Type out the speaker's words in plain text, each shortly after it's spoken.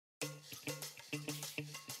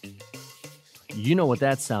You know what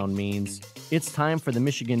that sound means. It's time for the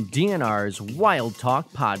Michigan DNR's Wildtalk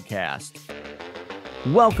Podcast.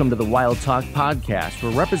 Welcome to the Wildtalk Podcast,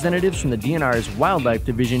 where representatives from the DNR's Wildlife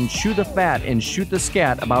Division chew the fat and shoot the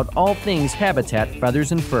scat about all things habitat,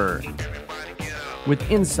 feathers, and fur. With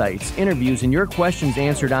insights, interviews, and your questions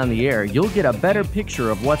answered on the air, you'll get a better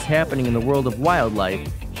picture of what's happening in the world of wildlife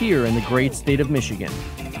here in the great state of Michigan.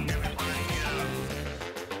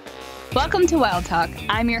 Welcome to Wild Talk.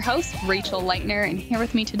 I'm your host, Rachel Leightner, and here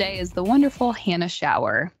with me today is the wonderful Hannah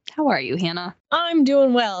Schauer. How are you, Hannah? I'm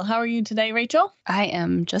doing well. How are you today, Rachel? I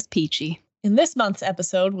am just peachy. In this month's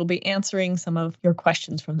episode, we'll be answering some of your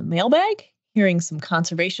questions from the mailbag, hearing some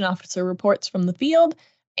conservation officer reports from the field,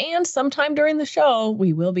 and sometime during the show,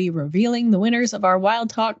 we will be revealing the winners of our Wild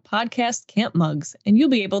Talk Podcast Camp Mugs, and you'll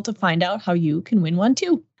be able to find out how you can win one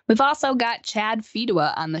too. We've also got Chad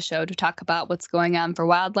Fedewa on the show to talk about what's going on for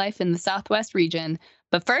wildlife in the Southwest region.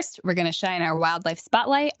 But first, we're going to shine our wildlife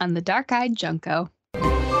spotlight on the dark-eyed junco.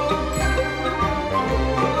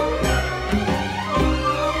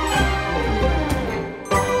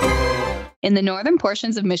 In the northern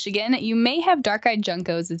portions of Michigan, you may have dark-eyed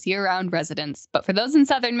juncos as year-round residents, but for those in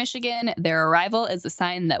southern Michigan, their arrival is a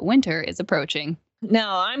sign that winter is approaching.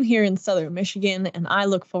 Now, I'm here in southern Michigan, and I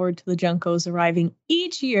look forward to the juncos arriving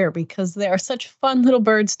each year because they are such fun little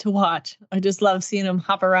birds to watch. I just love seeing them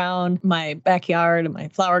hop around my backyard and my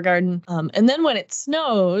flower garden. And then when it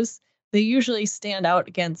snows, they usually stand out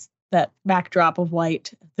against that backdrop of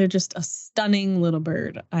white. They're just a stunning little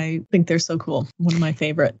bird. I think they're so cool. One of my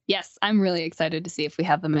favorite. Yes, I'm really excited to see if we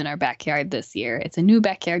have them in our backyard this year. It's a new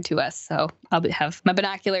backyard to us, so I'll have my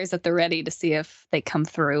binoculars at the ready to see if they come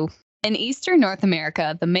through. In eastern North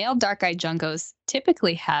America, the male dark-eyed juncos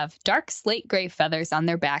typically have dark slate gray feathers on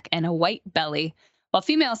their back and a white belly, while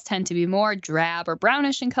females tend to be more drab or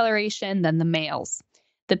brownish in coloration than the males.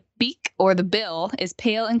 The beak or the bill is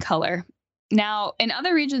pale in color. Now, in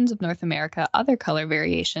other regions of North America, other color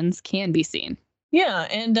variations can be seen. Yeah,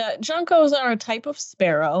 and juncos are a type of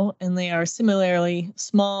sparrow, and they are similarly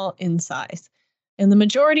small in size. And the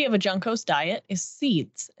majority of a junco's diet is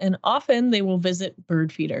seeds, and often they will visit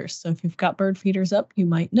bird feeders. So if you've got bird feeders up, you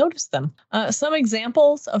might notice them. Some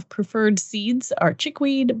examples of preferred seeds are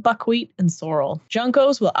chickweed, buckwheat, and sorrel.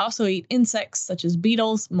 Juncos will also eat insects such as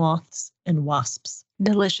beetles, moths, and wasps.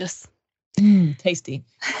 Delicious. Tasty.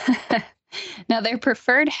 Now, their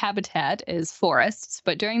preferred habitat is forests,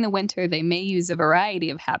 but during the winter, they may use a variety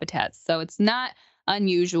of habitats. So it's not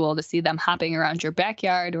unusual to see them hopping around your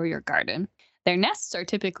backyard or your garden. Their nests are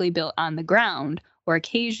typically built on the ground or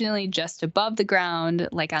occasionally just above the ground,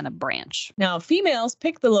 like on a branch. Now, females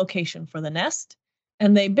pick the location for the nest,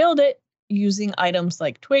 and they build it using items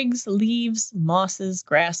like twigs, leaves, mosses,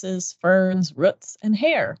 grasses, ferns, roots, and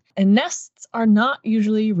hair. And nests are not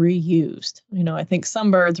usually reused. I think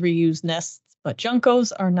some birds reuse nests, but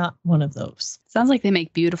juncos are not one of those. Sounds like they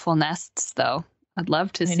make beautiful nests, though. I'd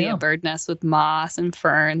love to see a bird nest with moss and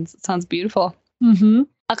ferns. It sounds beautiful. Mm-hmm.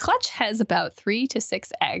 A clutch has about 3 to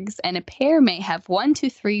 6 eggs, and a pair may have 1 to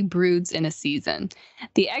 3 broods in a season.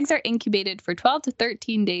 The eggs are incubated for 12 to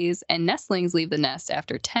 13 days, and nestlings leave the nest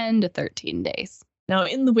after 10 to 13 days. Now,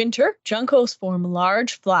 in the winter, juncos form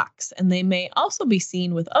large flocks, and they may also be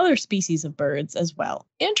seen with other species of birds as well.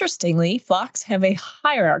 Interestingly, flocks have a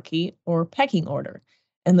hierarchy or pecking order,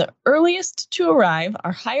 and the earliest to arrive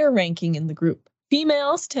are higher ranking in the group.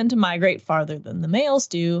 Females tend to migrate farther than the males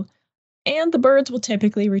do, and the birds will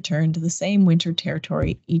typically return to the same winter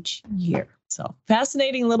territory each year. So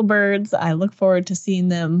fascinating little birds. I look forward to seeing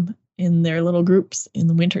them in their little groups in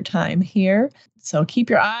the wintertime here. So keep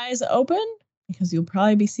your eyes open because you'll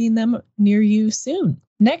probably be seeing them near you soon.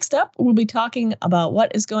 Next up, we'll be talking about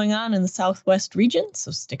what is going on in the Southwest region,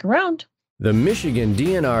 so stick around. The Michigan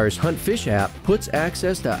DNR's Hunt Fish app puts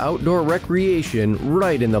access to outdoor recreation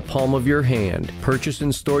right in the palm of your hand. Purchase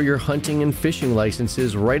and store your hunting and fishing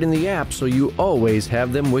licenses right in the app so you always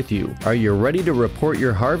have them with you. Are you ready to report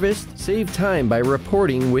your harvest? Save time by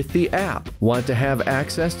reporting with the app. Want to have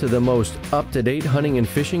access to the most up-to-date hunting and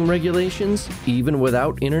fishing regulations, even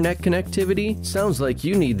without internet connectivity? Sounds like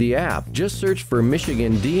you need the app. Just search for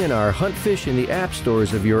Michigan DNR Hunt Fish in the app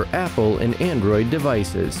stores of your Apple and Android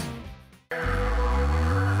devices.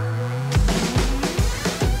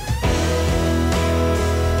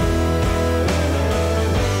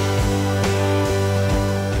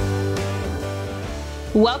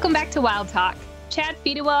 Welcome back to Wild Talk. Chad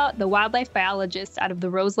Fedewa, the wildlife biologist out of the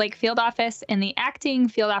Rose Lake Field Office and the acting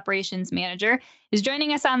field operations manager, is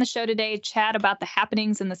joining us on the show today to chat about the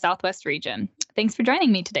happenings in the Southwest region. Thanks for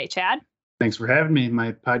joining me today, Chad. Thanks for having me,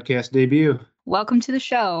 my podcast debut. Welcome to the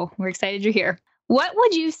show. We're excited you're here. What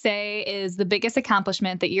would you say is the biggest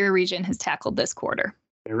accomplishment that your region has tackled this quarter?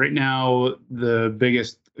 Right now, the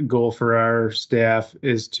biggest goal for our staff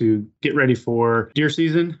is to get ready for deer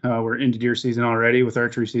season. We're into deer season already with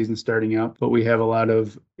archery season starting up, but we have a lot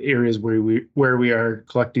of areas where we are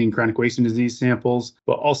collecting chronic wasting disease samples,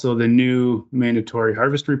 but also the new mandatory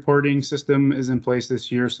harvest reporting system is in place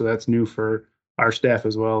this year. So that's new for our staff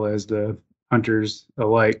as well as the hunters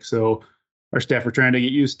alike. So our staff are trying to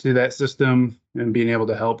get used to that system and being able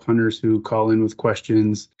to help hunters who call in with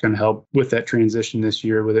questions, kind of help with that transition this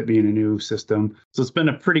year with it being a new system. So it's been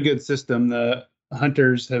a pretty good system. The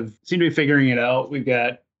hunters have seemed to be figuring it out. We've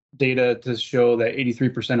got data to show that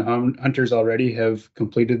 83% of hunters already have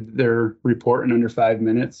completed their report in under 5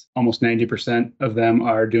 minutes. Almost 90% of them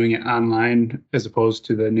are doing it online as opposed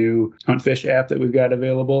to the new Hunt Fish app that we've got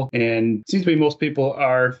available. And it seems to be most people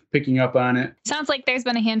are picking up on it. Sounds like there's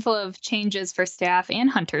been a handful of changes for staff and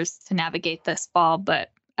hunters to navigate this fall,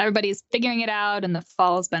 but everybody's figuring it out and the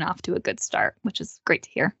fall has been off to a good start, which is great to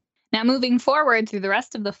hear. Now, moving forward through the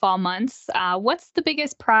rest of the fall months, what's the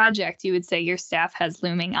biggest project you would say your staff has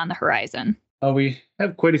looming on the horizon? We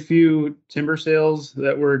have quite a few timber sales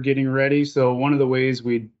that we're getting ready. So one of the ways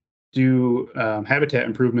we do habitat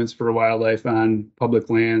improvements for wildlife on public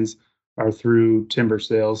lands are through timber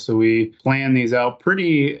sales. So we plan these out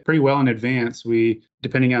pretty well in advance. We,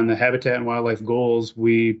 depending on the habitat and wildlife goals,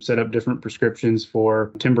 we set up different prescriptions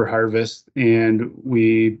for timber harvest, and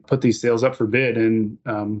we put these sales up for bid, and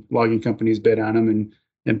logging companies bid on them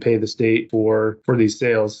and pay the state for these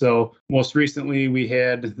sales. So most recently we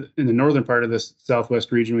had in the northern part of the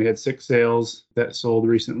Southwest region, we had 6 sales that sold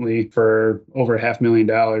recently for over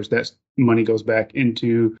 $500,000. That's money goes back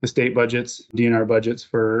into the state budgets, DNR budgets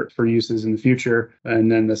for uses in the future.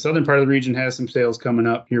 And then the southern part of the region has some sales coming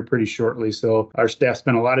up here pretty shortly. So our staff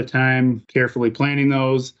spent a lot of time carefully planning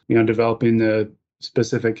those, developing the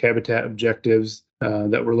specific habitat objectives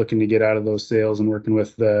that we're looking to get out of those sales and working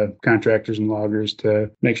with the contractors and loggers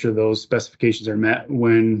to make sure those specifications are met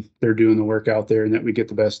when they're doing the work out there and that we get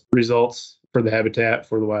the best results for the habitat,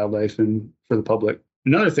 for the wildlife, and for the public.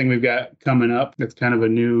 Another thing we've got coming up that's kind of a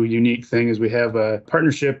new, unique thing is we have a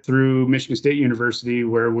partnership through Michigan State University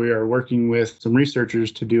where we are working with some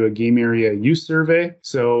researchers to do a game area use survey.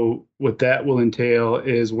 So what that will entail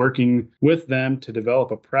is working with them to develop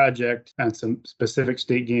a project on some specific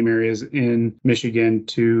state game areas in Michigan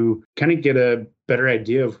to kind of get a better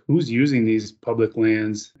idea of who's using these public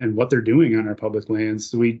lands and what they're doing on our public lands.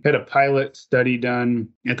 So we had a pilot study done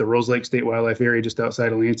at the Rose Lake State Wildlife Area just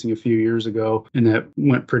outside of Lansing a few years ago, and that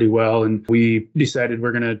went pretty well. And we decided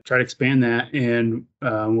we're going to try to expand that, and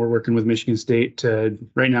we're working with Michigan State to,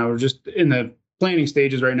 right now, we're just in the planning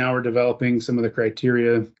stages right now. We're developing some of the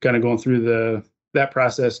criteria, kind of going through that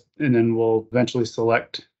process, and then we'll eventually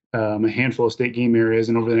select a handful of state game areas,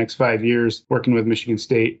 and over the next 5 years, working with Michigan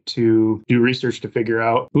State to do research to figure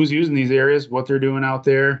out who's using these areas, what they're doing out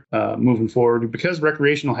there moving forward. Because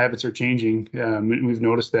recreational habits are changing, we've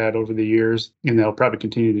noticed that over the years, and they'll probably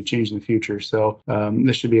continue to change in the future. So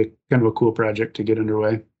this should be kind of a cool project to get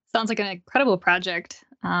underway. Sounds like an incredible project.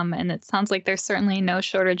 And it sounds like there's certainly no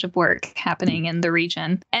shortage of work happening in the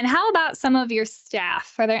region. And how about some of your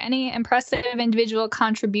staff? Are there any impressive individual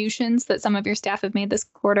contributions that some of your staff have made this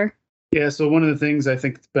quarter? Yeah, so one of the things I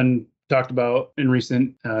think that's been talked about in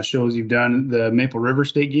recent shows you've done, the Maple River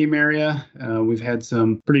State Game Area. We've had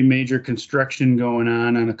some pretty major construction going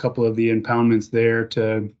on a couple of the impoundments there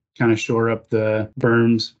to kind of shore up the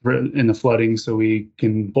berms in the flooding so we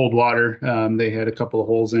can hold water. They had a couple of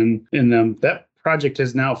holes in them. That project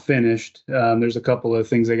has now finished. There's a couple of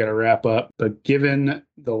things they got to wrap up, but given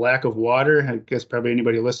the lack of water, I guess probably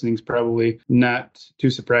anybody listening is probably not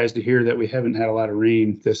too surprised to hear that we haven't had a lot of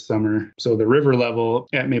rain this summer. So the river level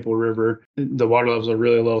at Maple River, the water levels are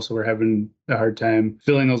really low, so we're having a hard time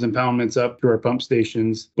filling those impoundments up through our pump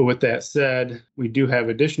stations. But with that said, we do have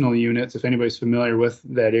additional units. If anybody's familiar with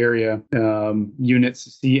that area,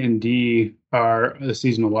 units C and D are the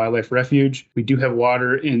seasonal wildlife refuge. We do have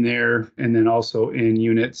water in there, and then also in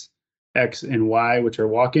units X and Y, which are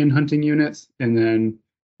walk-in hunting units. And then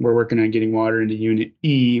we're working on getting water into Unit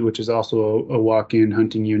E, which is also a walk-in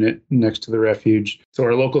hunting unit next to the refuge. So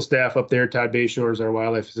our local staff up there, Todd Bayshore is our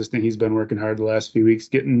wildlife assistant. He's been working hard the last few weeks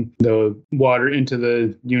getting the water into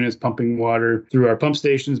the units, pumping water through our pump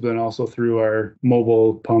stations, but then also through our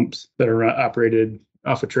mobile pumps that are operated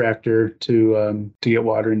off a tractor to get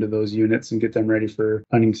water into those units and get them ready for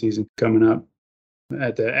hunting season coming up.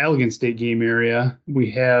 At the Allegan State Game Area, we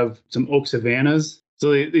have some oak savannas.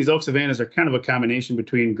 So these oak savannas are kind of a combination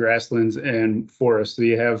between grasslands and forests. So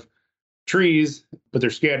you have trees, but they're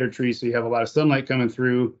scattered trees. So you have a lot of sunlight coming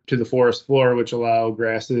through to the forest floor, which allow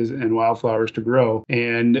grasses and wildflowers to grow.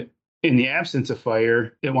 And in the absence of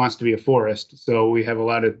fire, it wants to be a forest. So we have a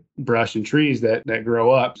lot of brush and trees that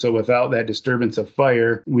grow up. So without that disturbance of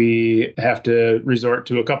fire, we have to resort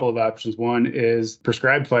to a couple of options. One is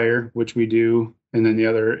prescribed fire, which we do. And then the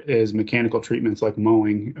other is mechanical treatments like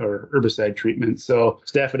mowing or herbicide treatments. So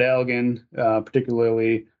staff at Allegan,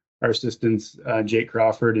 particularly our assistants, Jake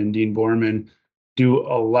Crawford and Dean Borman, do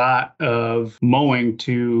a lot of mowing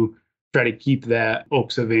to try to keep that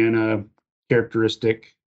oak savanna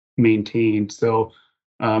characteristic maintained. So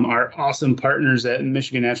our awesome partners at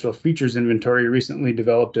Michigan Natural Features Inventory recently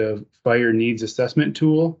developed a fire needs assessment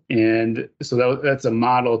tool. And so that's a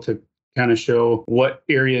model to kind of show what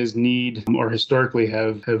areas need or historically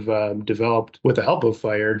have developed with the help of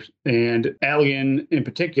fire. And Allegan in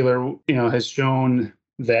particular, has shown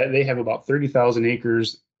that they have about 30,000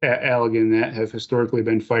 acres at Allegan that have historically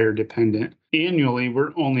been fire dependent. Annually,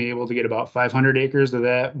 we're only able to get about 500 acres of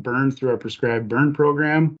that burned through our prescribed burn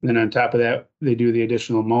program. And then on top of that, they do the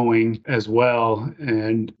additional mowing as well.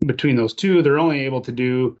 And between those two, they're only able to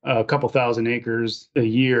do a couple thousand acres a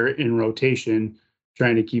year in rotation,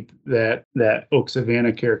 trying to keep that oak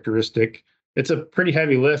savanna characteristic. It's a pretty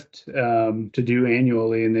heavy lift to do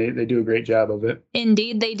annually, and they do a great job of it.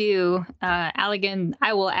 Indeed, they do. Allegan,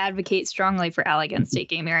 I will advocate strongly for Allegan State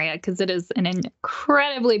Game Area because it is an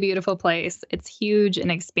incredibly beautiful place. It's huge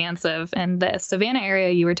and expansive, and the Savannah area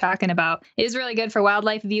you were talking about is really good for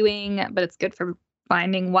wildlife viewing, but it's good for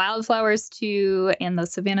finding wildflowers too. And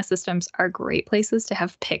those savanna systems are great places to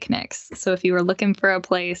have picnics. So if you were looking for a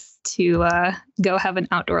place to go have an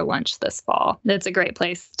outdoor lunch this fall, that's a great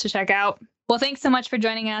place to check out. Well, thanks so much for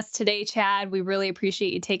joining us today, Chad. We really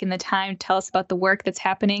appreciate you taking the time to tell us about the work that's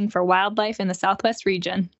happening for wildlife in the Southwest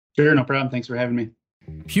region. Sure, no problem. Thanks for having me.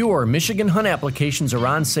 Pure Michigan hunt applications are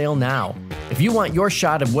on sale now. If you want your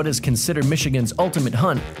shot of what is considered Michigan's ultimate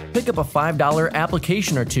hunt, pick up a $5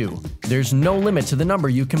 application or two. There's no limit to the number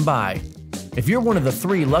you can buy. If you're one of the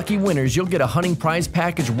 3 lucky winners, you'll get a hunting prize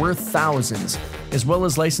package worth thousands, as well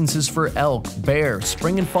as licenses for elk, bear,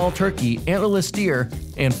 spring and fall turkey, antlerless deer,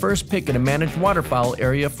 and first pick at a managed waterfowl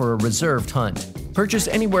area for a reserved hunt. Purchase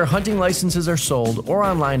anywhere hunting licenses are sold or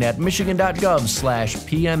online at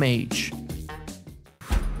michigan.gov/PMH.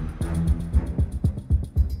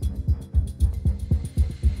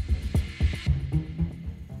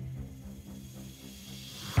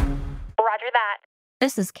 Roger that.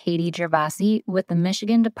 This is Katie Gervasi with the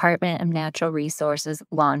Michigan Department of Natural Resources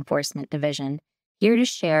Law Enforcement Division, here to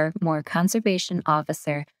share more Conservation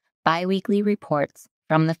Officer biweekly reports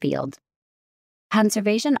from the field.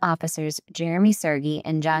 Conservation officers Jeremy Sergi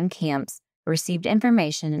and John Camps received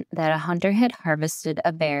information that a hunter had harvested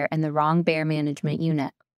a bear in the wrong bear management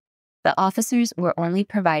unit. The officers were only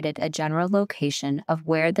provided a general location of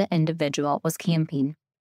where the individual was camping.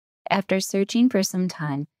 After searching for some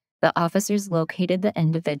time, the officers located the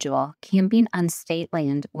individual camping on state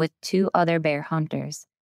land with 2 other bear hunters.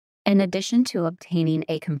 In addition to obtaining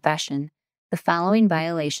a confession, the following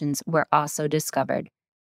violations were also discovered: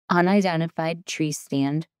 unidentified tree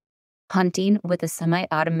stand, hunting with a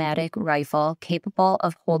semi-automatic rifle capable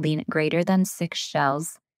of holding greater than 6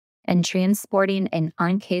 shells, and transporting an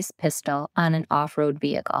uncased pistol on an off-road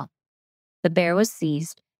vehicle. The bear was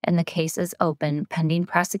seized, and the case is open pending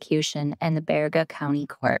prosecution in the Baraga County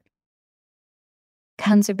Court.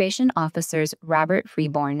 Conservation officers Robert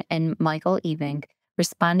Freeborn and Michael Eving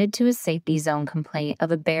responded to a safety zone complaint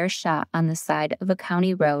of a bear shot on the side of a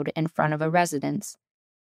county road in front of a residence.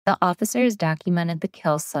 The officers documented the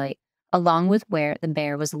kill site, along with where the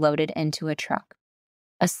bear was loaded into a truck.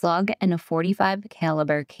 A slug and a .45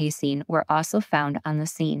 caliber casing were also found on the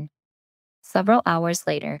scene. Several hours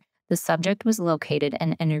later, the subject was located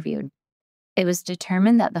and interviewed. It was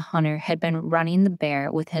determined that the hunter had been running the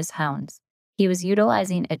bear with his hounds. He was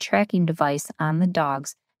utilizing a tracking device on the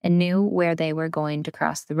dogs and knew where they were going to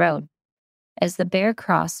cross the road. As the bear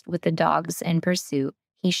crossed with the dogs in pursuit,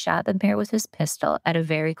 he shot the bear with his pistol at a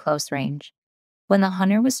very close range. When the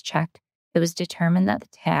hunter was checked, it was determined that the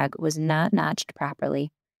tag was not notched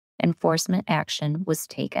properly. Enforcement action was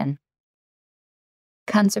taken.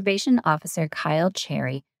 Conservation Officer Kyle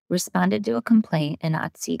Cherry responded to a complaint in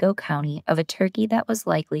Otsego County of a turkey that was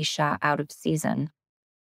likely shot out of season.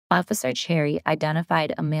 Officer Cherry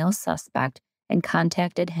identified a male suspect and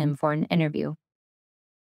contacted him for an interview.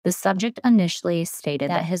 The subject initially stated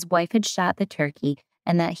that his wife had shot the turkey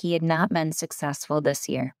and that he had not been successful this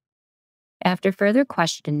year. After further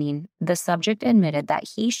questioning, the subject admitted that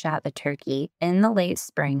he shot the turkey in the late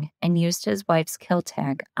spring and used his wife's kill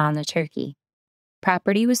tag on the turkey.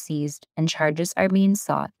 Property was seized, and charges are being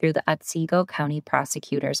sought through the Otsego County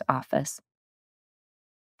Prosecutor's Office.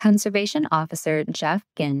 Conservation Officer Jeff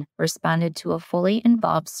Ginn responded to a fully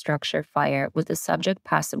involved structure fire with the subject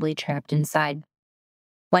possibly trapped inside.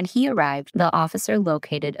 When he arrived, the officer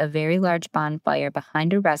located a very large bonfire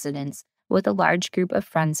behind a residence with a large group of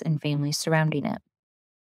friends and family surrounding it.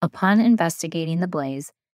 Upon investigating the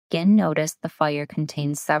blaze, Ginn noticed the fire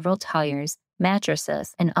contained several tires,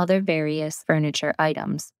 mattresses, and other various furniture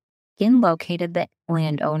items. Ginn located the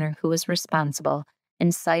landowner who was responsible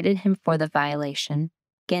and cited him for the violation.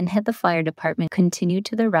 Ginn had the fire department continue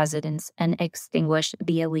to the residence and extinguish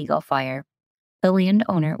the illegal fire. The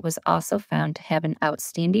landowner was also found to have an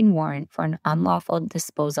outstanding warrant for an unlawful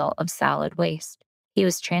disposal of solid waste. He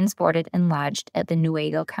was transported and lodged at the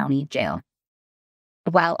Newaygo County Jail.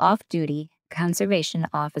 While off duty, Conservation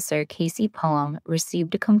Officer Casey Pullum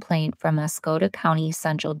received a complaint from Oscoda County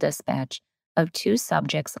Central Dispatch of 2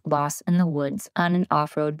 subjects lost in the woods on an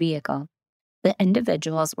off-road vehicle. The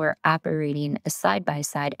individuals were operating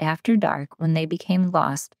side-by-side after dark when they became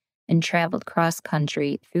lost and traveled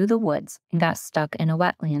cross-country through the woods and got stuck in a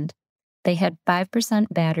wetland. They had 5%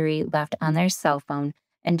 battery left on their cell phone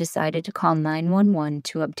and decided to call 911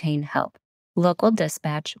 to obtain help. Local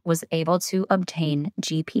dispatch was able to obtain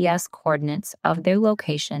GPS coordinates of their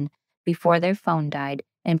location before their phone died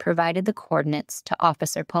and provided the coordinates to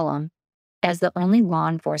Officer Pullum. As the only law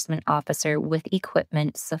enforcement officer with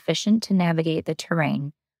equipment sufficient to navigate the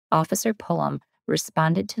terrain, Officer Pullum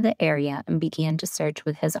responded to the area and began to search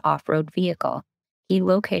with his off-road vehicle. He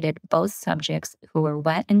located both subjects who were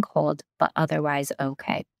wet and cold but otherwise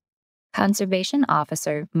okay. Conservation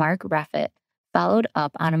Officer Mark Reffett followed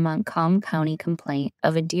up on a Montcalm County complaint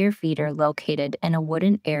of a deer feeder located in a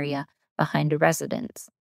wooded area behind a residence.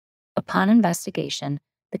 Upon investigation,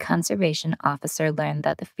 the conservation officer learned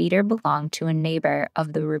that the feeder belonged to a neighbor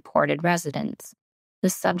of the reported residence. The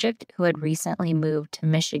subject, who had recently moved to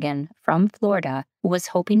Michigan from Florida, was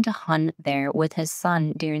hoping to hunt there with his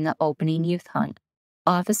son during the opening youth hunt.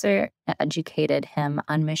 Officer educated him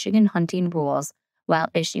on Michigan hunting rules while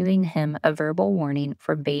issuing him a verbal warning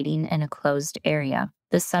for baiting in a closed area.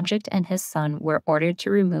 The subject and his son were ordered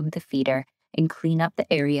to remove the feeder and clean up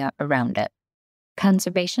the area around it.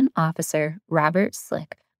 Conservation Officer Robert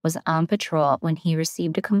Slick was on patrol when he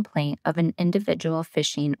received a complaint of an individual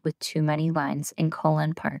fishing with too many lines in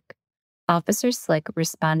Colin Park. Officer Slick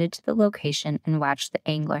responded to the location and watched the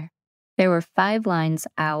angler. There were 5 lines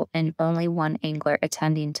out and only 1 angler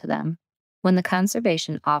attending to them. When the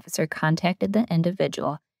conservation officer contacted the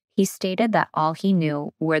individual, he stated that all he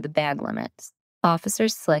knew were the bag limits. Officer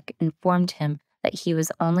Slick informed him that he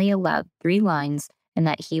was only allowed 3 lines and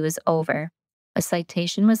that he was over. A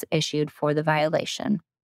citation was issued for the violation.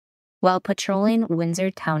 While patrolling Windsor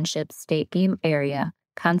Township State Game Area,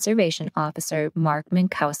 Conservation Officer Mark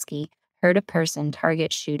Minkowski heard a person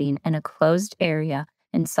target shooting in a closed area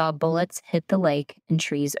and saw bullets hit the lake and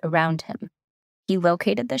trees around him. He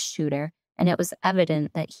located the shooter, and it was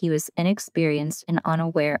evident that he was inexperienced and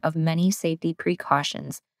unaware of many safety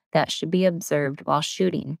precautions that should be observed while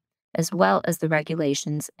shooting, as well as the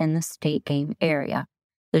regulations in the state game area.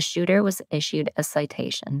 The shooter was issued a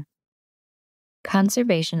citation.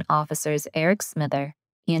 Conservation officers Eric Smither,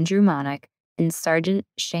 Andrew Monach, and Sergeant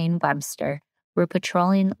Shane Webster were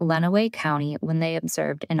patrolling Lenawee County when they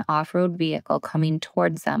observed an off-road vehicle coming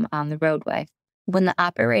towards them on the roadway. When the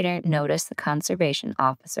operator noticed the conservation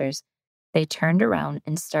officers, they turned around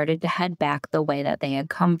and started to head back the way that they had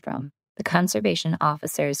come from. The conservation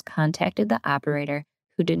officers contacted the operator,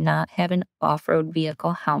 who did not have an off-road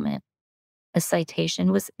vehicle helmet. A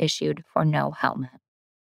citation was issued for no helmet.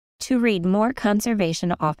 To read more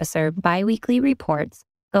conservation officer biweekly reports,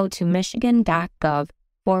 go to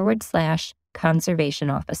michigan.gov/conservation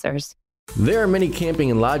officers. There are many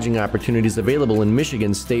camping and lodging opportunities available in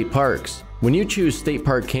Michigan's state parks. When you choose state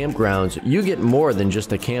park campgrounds, you get more than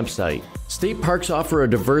just a campsite. State parks offer a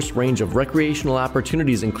diverse range of recreational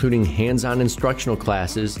opportunities, including hands-on instructional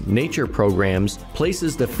classes, nature programs,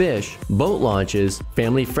 places to fish, boat launches,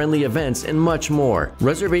 family-friendly events, and much more.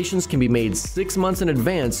 Reservations can be made 6 months in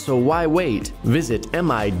advance, so why wait? Visit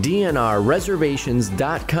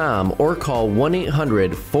midnrreservations.com or call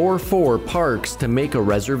 1-800-44-PARKS to make a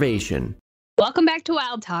reservation. Welcome back to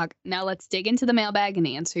Wild Talk. Now let's dig into the mailbag and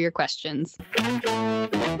answer your questions. 1,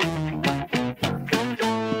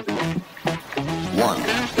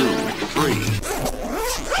 2, 3.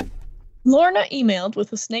 Lorna emailed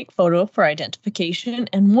with a snake photo for identification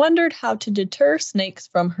and wondered how to deter snakes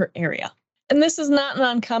from her area. And this is not an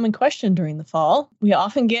uncommon question during the fall. We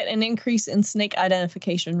often get an increase in snake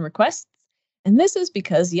identification requests, And this is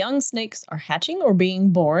because young snakes are hatching or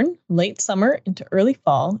being born late summer into early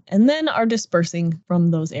fall and then are dispersing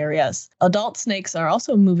from those areas. Adult snakes are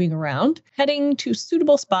also moving around, heading to a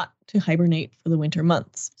suitable spot to hibernate for the winter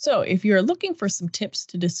months. So if you're looking for some tips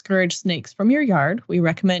to discourage snakes from your yard, we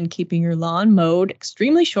recommend keeping your lawn mowed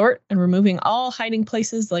extremely short and removing all hiding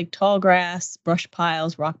places like tall grass, brush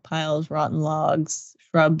piles, rock piles, rotten logs,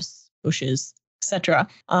 shrubs, bushes, etc.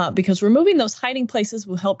 Because removing those hiding places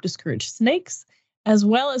will help discourage snakes, as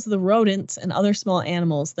well as the rodents and other small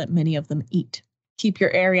animals that many of them eat. Keep your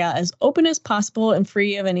area as open as possible and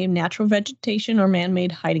free of any natural vegetation or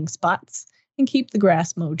man-made hiding spots, and keep the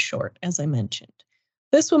grass mowed short, as I mentioned.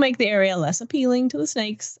 This will make the area less appealing to the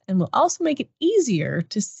snakes and will also make it easier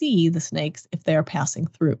to see the snakes if they are passing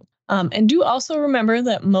through. And do also remember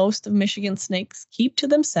that most of Michigan snakes keep to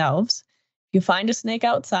themselves. If you find a snake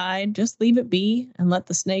outside, just leave it be and let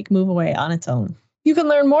the snake move away on its own. You can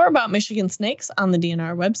learn more about Michigan snakes on the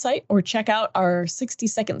DNR website or check out our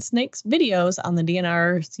 60-second snakes videos on the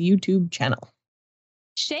DNR's YouTube channel.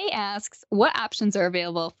 Shay asks, what options are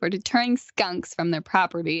available for deterring skunks from their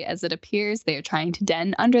property as it appears they are trying to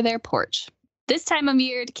den under their porch? This time of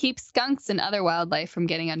year, to keep skunks and other wildlife from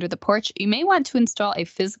getting under the porch, you may want to install a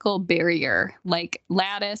physical barrier like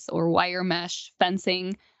lattice or wire mesh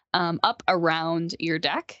fencing up around your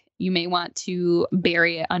deck. You may want to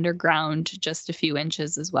bury it underground just a few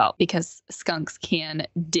inches as well, because skunks can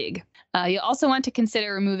dig. You'll also want to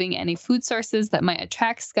consider removing any food sources that might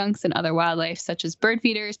attract skunks and other wildlife, such as bird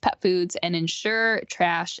feeders, pet foods, and ensure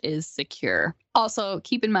trash is secure. Also,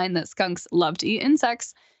 keep in mind that skunks love to eat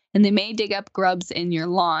insects, and they may dig up grubs in your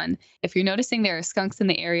lawn. If you're noticing there are skunks in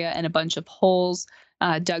the area and a bunch of holes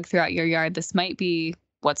dug throughout your yard, this might be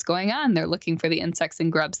what's going on. They're looking for the insects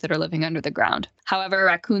and grubs that are living under the ground. However,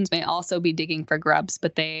 raccoons may also be digging for grubs,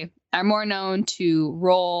 but they are more known to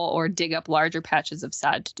roll or dig up larger patches of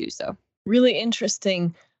sod to do so. Really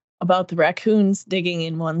interesting about the raccoons digging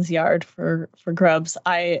in one's yard for grubs.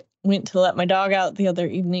 I went to let my dog out the other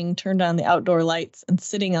evening, turned on the outdoor lights, and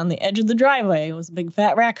sitting on the edge of the driveway was a big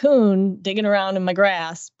fat raccoon digging around in my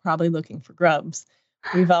grass, probably looking for grubs.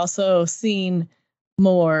 We've also seen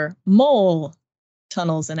more mole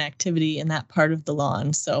tunnels and activity in that part of the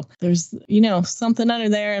lawn. So there's, something under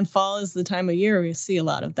there, and fall is the time of year we see a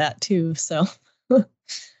lot of that too. So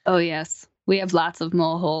oh yes, we have lots of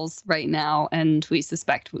mole holes right now, and we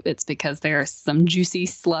suspect it's because there are some juicy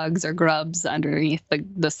slugs or grubs underneath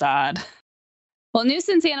the sod. Well,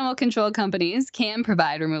 nuisance animal control companies can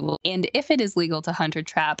provide removal, and if it is legal to hunt or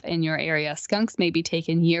trap in your area, skunks may be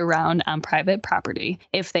taken year-round on private property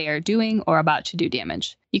if they are doing or about to do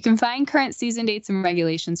damage. You can find current season dates and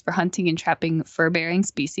regulations for hunting and trapping fur-bearing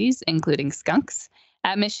species, including skunks,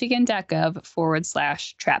 at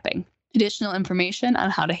michigan.gov/trapping. Additional information on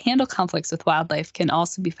how to handle conflicts with wildlife can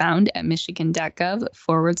also be found at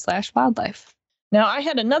michigan.gov/wildlife. Now, I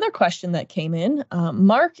had another question that came in.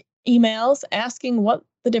 Mark emails asking what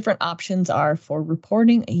the different options are for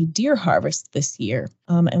reporting a deer harvest this year.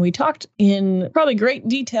 And we talked in probably great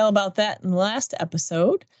detail about that in the last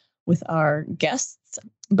episode with our guests.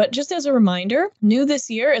 But just as a reminder, new this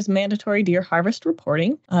year is mandatory deer harvest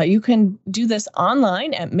reporting. You can do this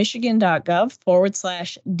online at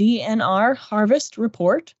michigan.gov/DNR harvest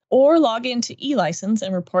report, or log into eLicense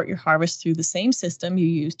and report your harvest through the same system you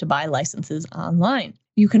use to buy licenses online.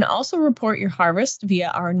 You can also report your harvest via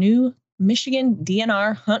our new Michigan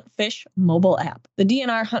DNR Hunt Fish mobile app. The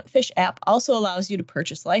DNR Hunt Fish app also allows you to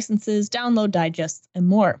purchase licenses, download digests, and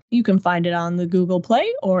more. You can find it on the Google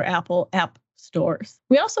Play or Apple app stores.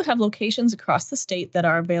 We also have locations across the state that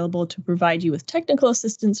are available to provide you with technical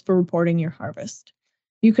assistance for reporting your harvest.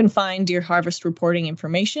 You can find deer harvest reporting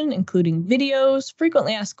information, including videos,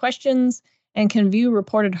 frequently asked questions, and can view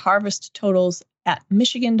reported harvest totals at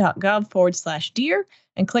michigan.gov/deer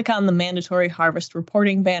and click on the mandatory harvest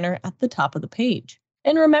reporting banner at the top of the page.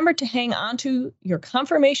 And remember to hang on to your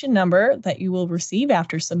confirmation number that you will receive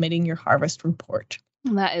after submitting your harvest report.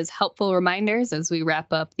 That is helpful reminders as we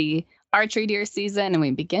wrap up the archery deer season and we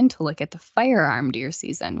begin to look at the firearm deer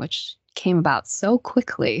season, which came about so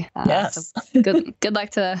quickly. Yes. So good luck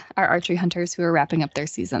to our archery hunters who are wrapping up their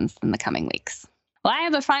seasons in the coming weeks. Well, I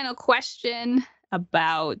have a final question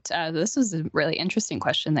about, this was a really interesting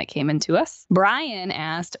question that came into us. Brian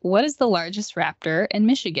asked, what is the largest raptor in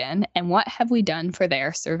Michigan and what have we done for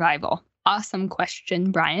their survival? Awesome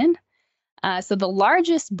question, Brian. So the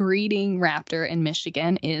largest breeding raptor in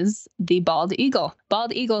Michigan is the bald eagle.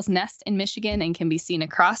 Bald eagles nest in Michigan and can be seen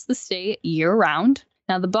across the state year-round.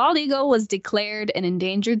 Now, the bald eagle was declared an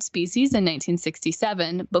endangered species in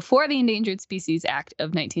 1967 before the Endangered Species Act of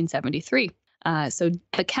 1973. So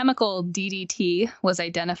the chemical DDT was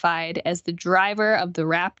identified as the driver of the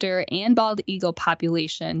raptor and bald eagle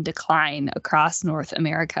population decline across North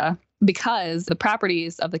America because the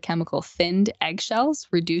properties of the chemical thinned eggshells,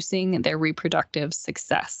 reducing their reproductive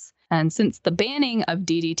success. And since the banning of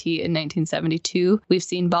DDT in 1972, we've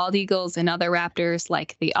seen bald eagles and other raptors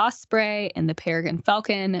like the osprey and the peregrine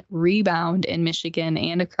falcon rebound in Michigan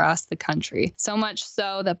and across the country. So much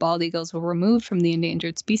so that bald eagles were removed from the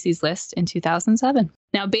endangered species list in 2007.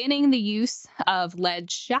 Now, banning the use of lead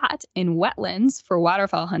shot in wetlands for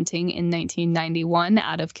waterfowl hunting in 1991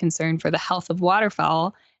 out of concern for the health of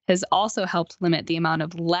waterfowl has also helped limit the amount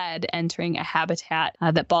of lead entering a habitat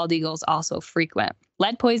that bald eagles also frequent.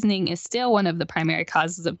 Lead poisoning is still one of the primary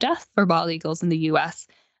causes of death for bald eagles in the U.S.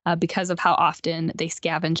 Because of how often they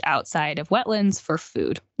scavenge outside of wetlands for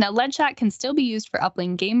food. Now, lead shot can still be used for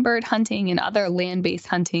upland game bird hunting and other land-based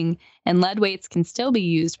hunting, and lead weights can still be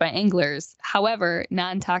used by anglers. However,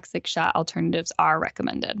 non-toxic shot alternatives are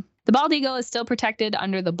recommended. The bald eagle is still protected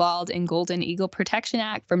under the Bald and Golden Eagle Protection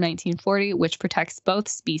Act from 1940, which protects both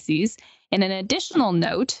species. And an additional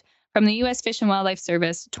note from the U.S. Fish and Wildlife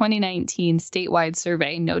Service 2019 statewide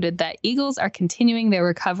survey noted that eagles are continuing their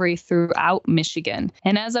recovery throughout Michigan.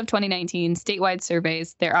 And as of 2019 statewide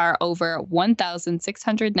surveys, there are over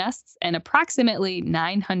 1,600 nests and approximately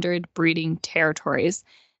 900 breeding territories.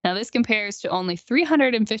 Now, this compares to only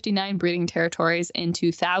 359 breeding territories in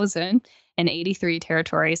 2000 and 83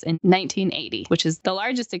 territories in 1980, which is the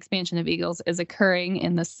largest expansion of eagles is occurring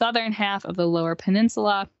in the southern half of the Lower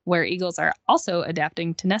Peninsula, where eagles are also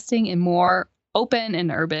adapting to nesting in more open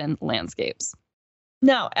and urban landscapes.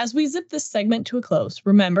 Now, as we zip this segment to a close,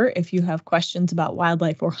 remember, if you have questions about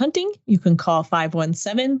wildlife or hunting, you can call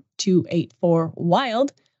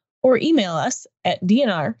 517-284-WILD or email us at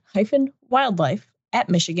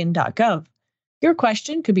dnr-wildlife@michigan.gov. Your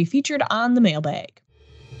question could be featured on the mailbag.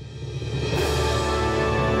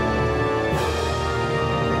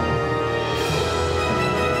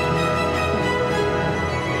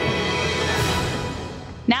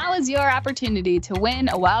 Now is your opportunity to win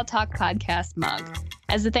a Wildtalk Podcast mug.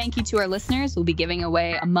 As a thank you to our listeners, we'll be giving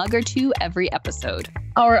away a mug or two every episode.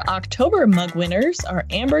 Our October mug winners are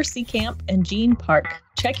Amber Seacamp and Jean Park.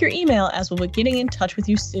 Check your email as we'll be getting in touch with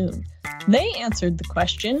you soon. They answered the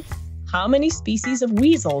question, how many species of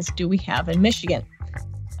weasels do we have in Michigan?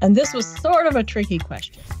 And this was sort of a tricky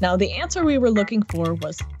question. Now, the answer we were looking for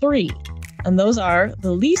was 3, and those are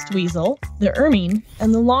the least weasel, the ermine,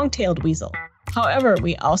 and the long-tailed weasel. However,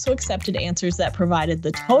 we also accepted answers that provided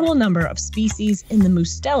the total number of species in the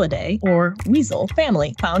Mustelidae, or weasel,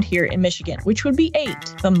 family found here in Michigan, which would be 8.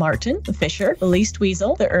 The marten, the fisher, the least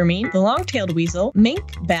weasel, the ermine, the long-tailed weasel,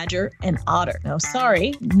 mink, badger, and otter. Now,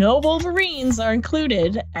 sorry, no wolverines are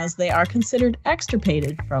included as they are considered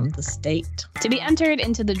extirpated from the state. To be entered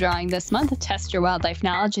into the drawing this month, test your wildlife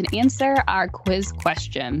knowledge and answer our quiz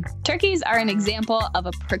question. Turkeys are an example of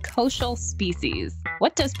a precocial species.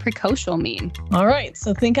 What does precocial mean? All right,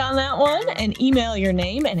 so think on that one and email your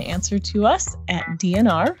name and answer to us at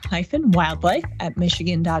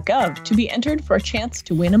dnr-wildlife@michigan.gov to be entered for a chance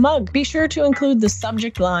to win a mug. Be sure to include the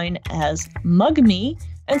subject line as Mug Me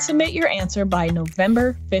and submit your answer by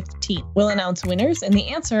November 15th. We'll announce winners and the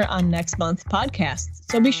answer on next month's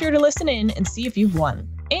podcast, so be sure to listen in and see if you've won,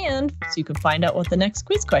 and so you can find out what the next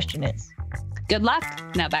quiz question is. Good luck.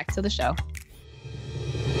 Now back to the show.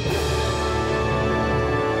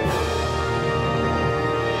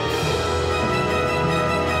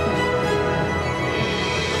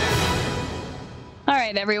 All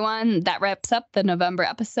right, everyone, that wraps up the November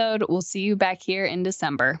episode. We'll see you back here in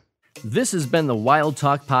December. This has been the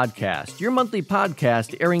Wildtalk Podcast, your monthly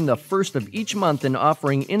podcast airing the first of each month and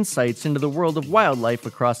offering insights into the world of wildlife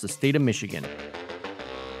across the state of Michigan.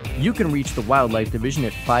 You can reach the Wildlife Division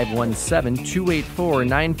at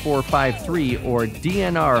 517-284-9453 or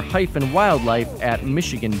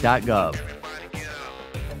dnr-wildlife@michigan.gov.